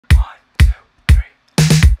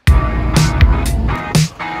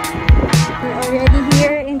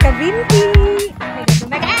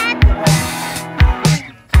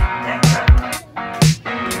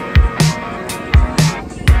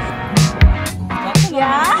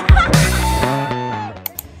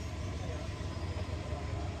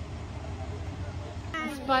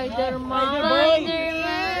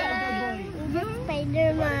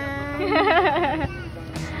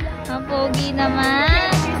naman.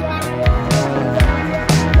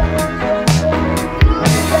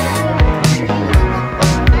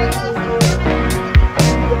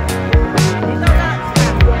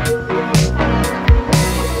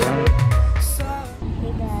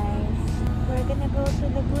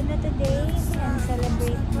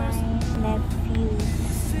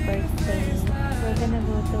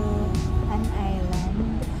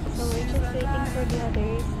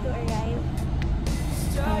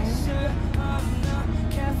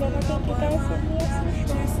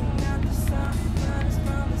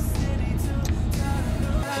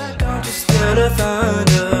 Don't you steal the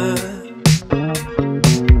thunder.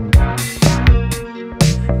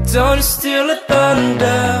 Don't you steal the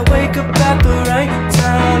thunder. Wake up at the right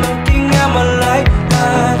time, looking at my light.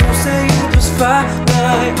 I don't say you just fine.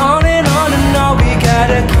 On and on, we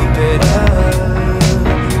gotta keep it up.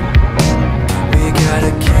 We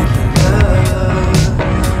gotta keep it up.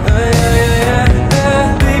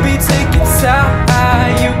 Baby, take your time.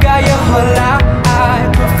 You got your whole life.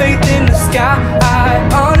 Put faith in the sky.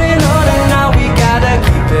 On and on, we gotta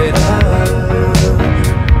keep it up.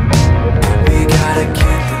 We gotta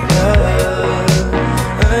keep it up.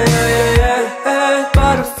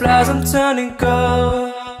 Butterflies, I'm turning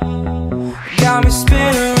gold. Got me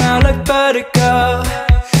spinning around like vertigo.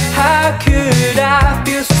 How could I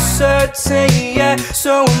feel so certain, yeah,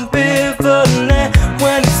 so ambivalent?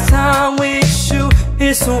 When it's time with you,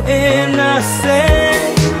 it's so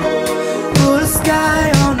innocent. Pull the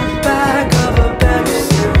sky on the back of a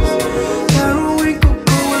pencil. Got a winkle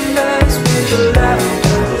going nuts with the light.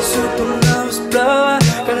 Supernovas blow up,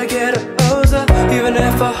 gotta get a hose up, even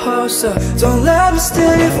if I host up. Don't let me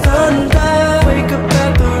steal your thunder. Wake up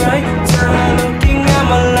at the right time, looking at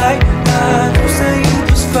my light. I don't say you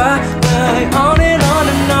just fine. On and on,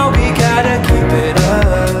 we gotta keep it up.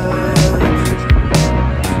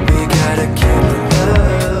 We gotta keep it up.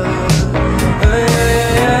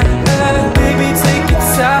 Baby, take your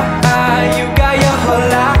time. You got your whole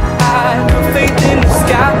life. Put faith in the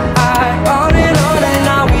sky. On and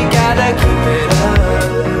on, we gotta keep it up.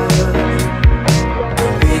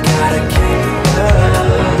 We gotta keep it up.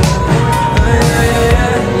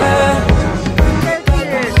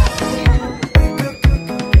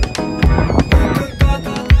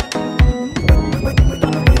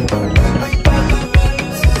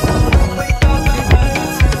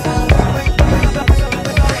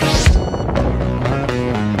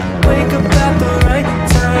 Wake up at the right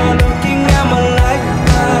time, looking at my light.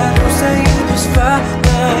 Don't say you just fine.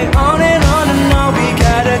 On and on, we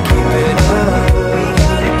gotta keep it up.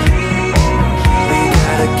 We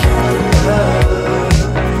gotta keep it up.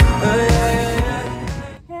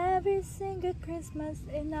 Every single Christmas,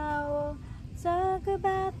 and I will talk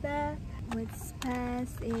about that. What's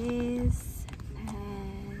past is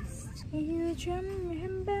past. You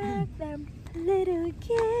remember that little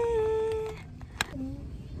kid.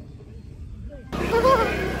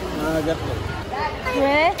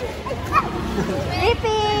 Where?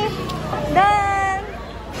 Lippy! Done!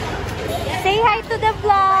 Say hi to the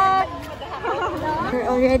vlog! We're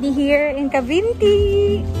already here in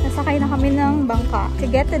Cavinti. Nasakay na kami ng bangka to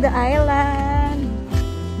get to the island.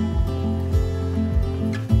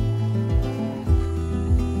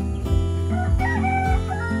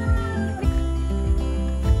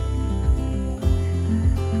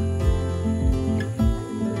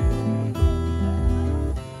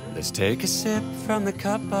 Let's take a sip from the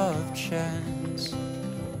cup of chance.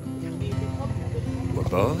 We're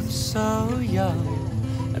both so young,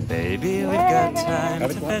 and baby, we've got time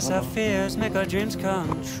to face our fears, make our dreams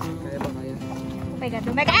come true. Oh my god,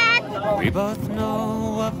 oh my god! We both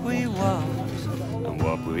know what we want and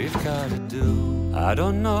what we've got to do. I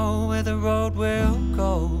don't know where the road will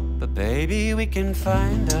go, but baby, we can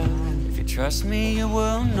find out. If you trust me, you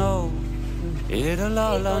will know. It'll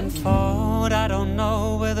all unfold. I don't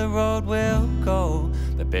know where the road will go,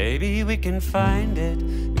 but baby, we can find it.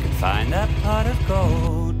 We can find that pot of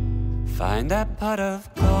gold. Find that pot of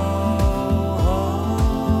gold.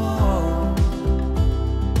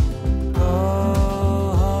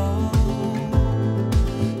 Gold.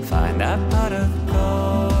 Find that pot of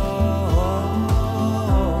gold.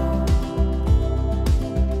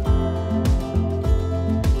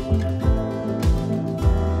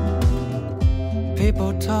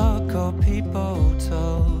 People talk, oh people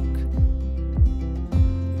talk.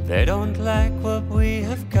 They don't like what we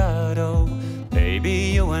have got, oh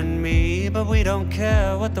baby, you and me. But we don't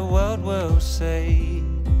care what the world will say.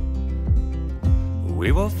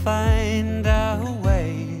 We will find our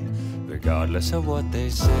way, regardless of what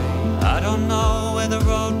they say. I don't know where the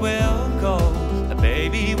road will go, but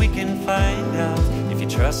Baby, we can find out. If you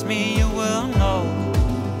trust me, you will know.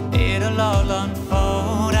 It'll all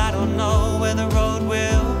unfold. I don't know where the road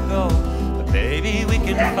will go, but baby, we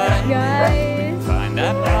can find out. We can find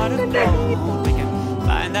that pot of gold. We can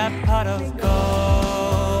find that pot of gold.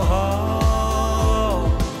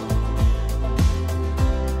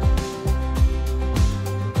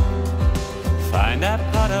 Find that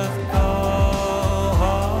pot of gold.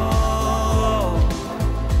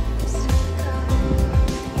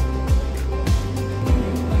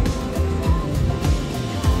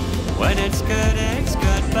 When it's good,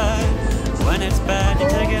 but when it's bad, you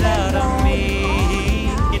take it out on me.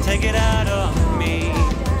 You take it out on me.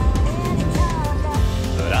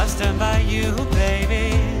 But I'll stand by you,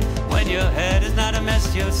 baby. When your head is not a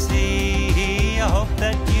mess, you'll see. I hope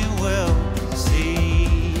that you will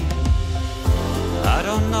see. I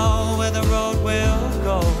don't know where the road will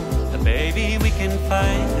go, but baby, we can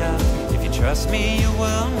find out. If you trust me, you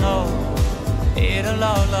will know. It'll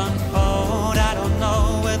all unfold. I don't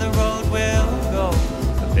know where the road will go,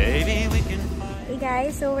 but baby, we can find. Hey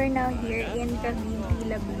guys, so we're now here in Cavinti,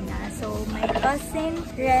 Laguna. So my cousin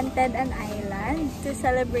rented an island to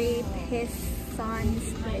celebrate his son's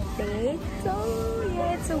birthday. So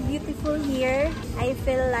yeah, it's so beautiful here. I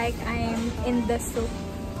feel like I'm in the soop,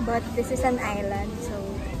 but this is an island, so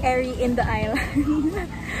airy in the island.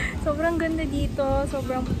 Sobrang ganda dito,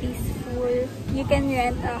 sobrang peaceful. You can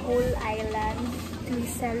rent a whole island to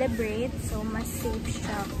celebrate, so mas safe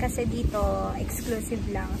siya. Kasi dito, exclusive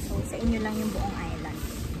lang. So sa inyo lang yung buong island.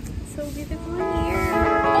 So beautiful here.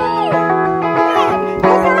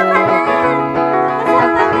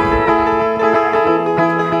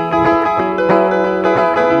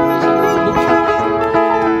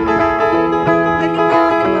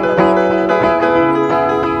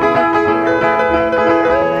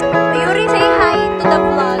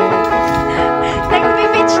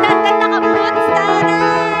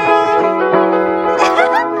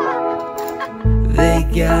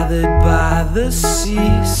 Gathered by the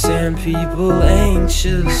sea, sand people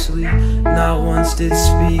anxiously. Not once did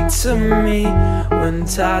speak to me. When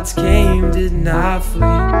tides came, did not flee.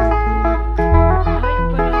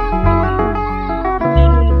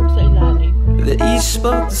 That each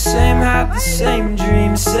spoke the same, had the same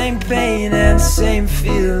dreams, same pain and same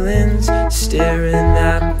feelings. Staring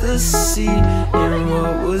at the sea and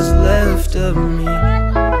what was left of me.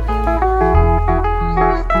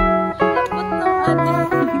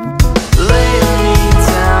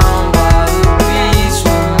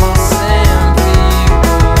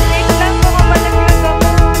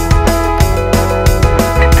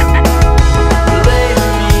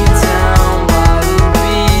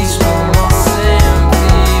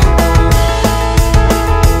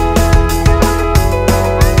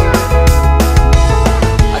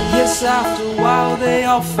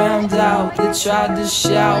 Found out, they tried to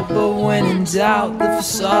shout, but when in doubt, the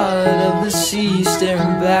facade of the sea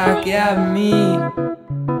staring back at me.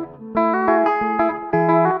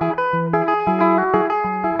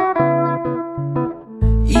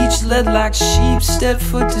 Each led like sheep, stepped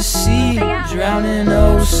foot to sea, drowning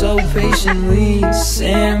oh so patiently.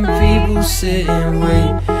 Sand people sit and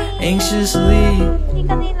wait anxiously. Hindi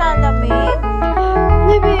ka nilalamig?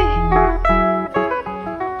 Baby!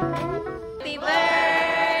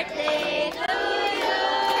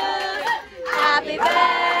 Happy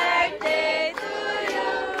birthday to you.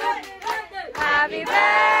 Happy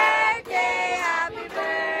birthday, happy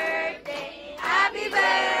birthday, happy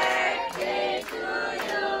birthday to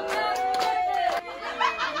you.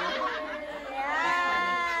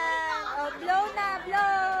 Yeah. Oh, blow na,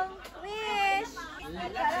 blow. Wish.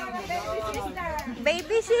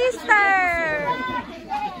 Baby sister.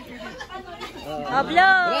 Oh,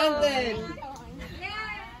 blow.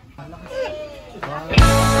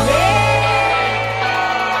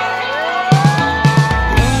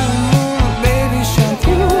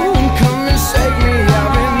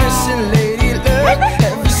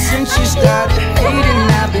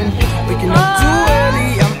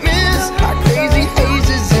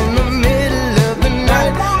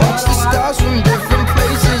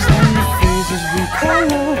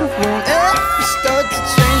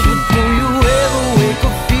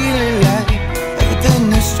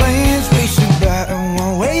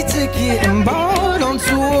 To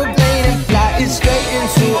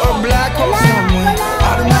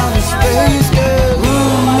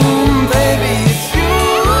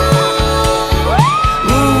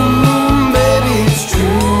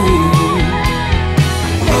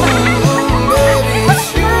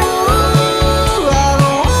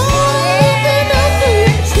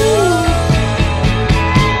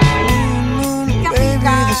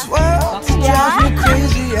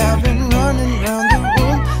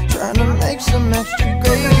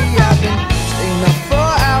sleeping, staying up for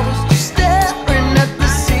hours, just staring at the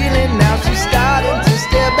ceiling. Now she's starting to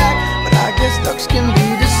stare back, but I guess looks can be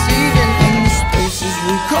deceiving. And the spaces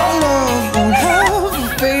we call love won't ever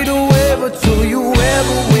fade away, but till you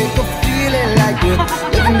ever wake up feeling like you're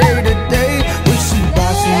living day to day, we should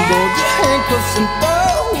buy some gold handcuffs and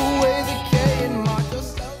throw away the K and mark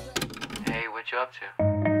ourselves. Hey, what you up to?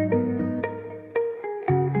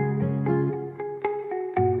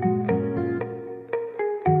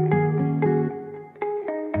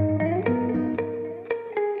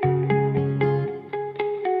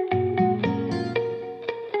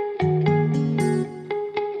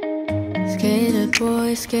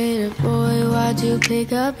 Skater boy, why'd you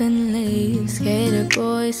pick up and leave? Skater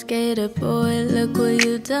boy, look what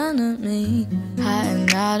you done to me. I am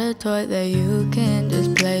not a toy that you can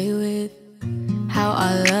just play with. How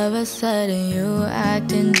all of a sudden you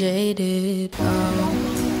acting jaded.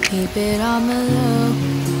 Oh, keep it on the low.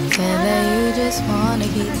 Say that you just wanna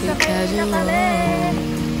keep it casual.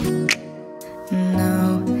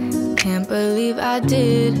 No, can't believe I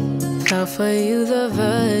did. Fell for you, the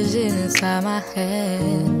version inside my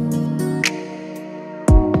head.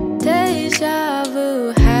 Deja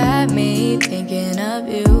vu had me thinking of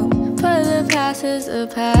you. But the past is the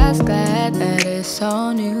past, glad that it's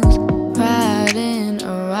all news. Riding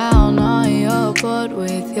around on your board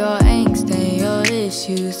with your angst and your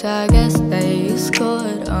issues, I guess that you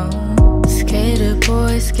scored on.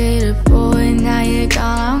 Skater boy, now you're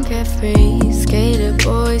gone, I'm carefree. Skater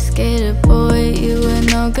boy, you were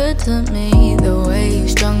no good to me. The way you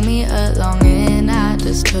strung me along and I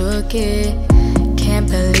just took it. Can't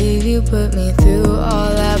believe you put me through all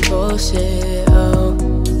that bullshit. Oh,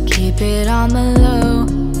 keep it on the low.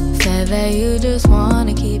 Said that you just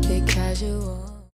wanna keep it casual.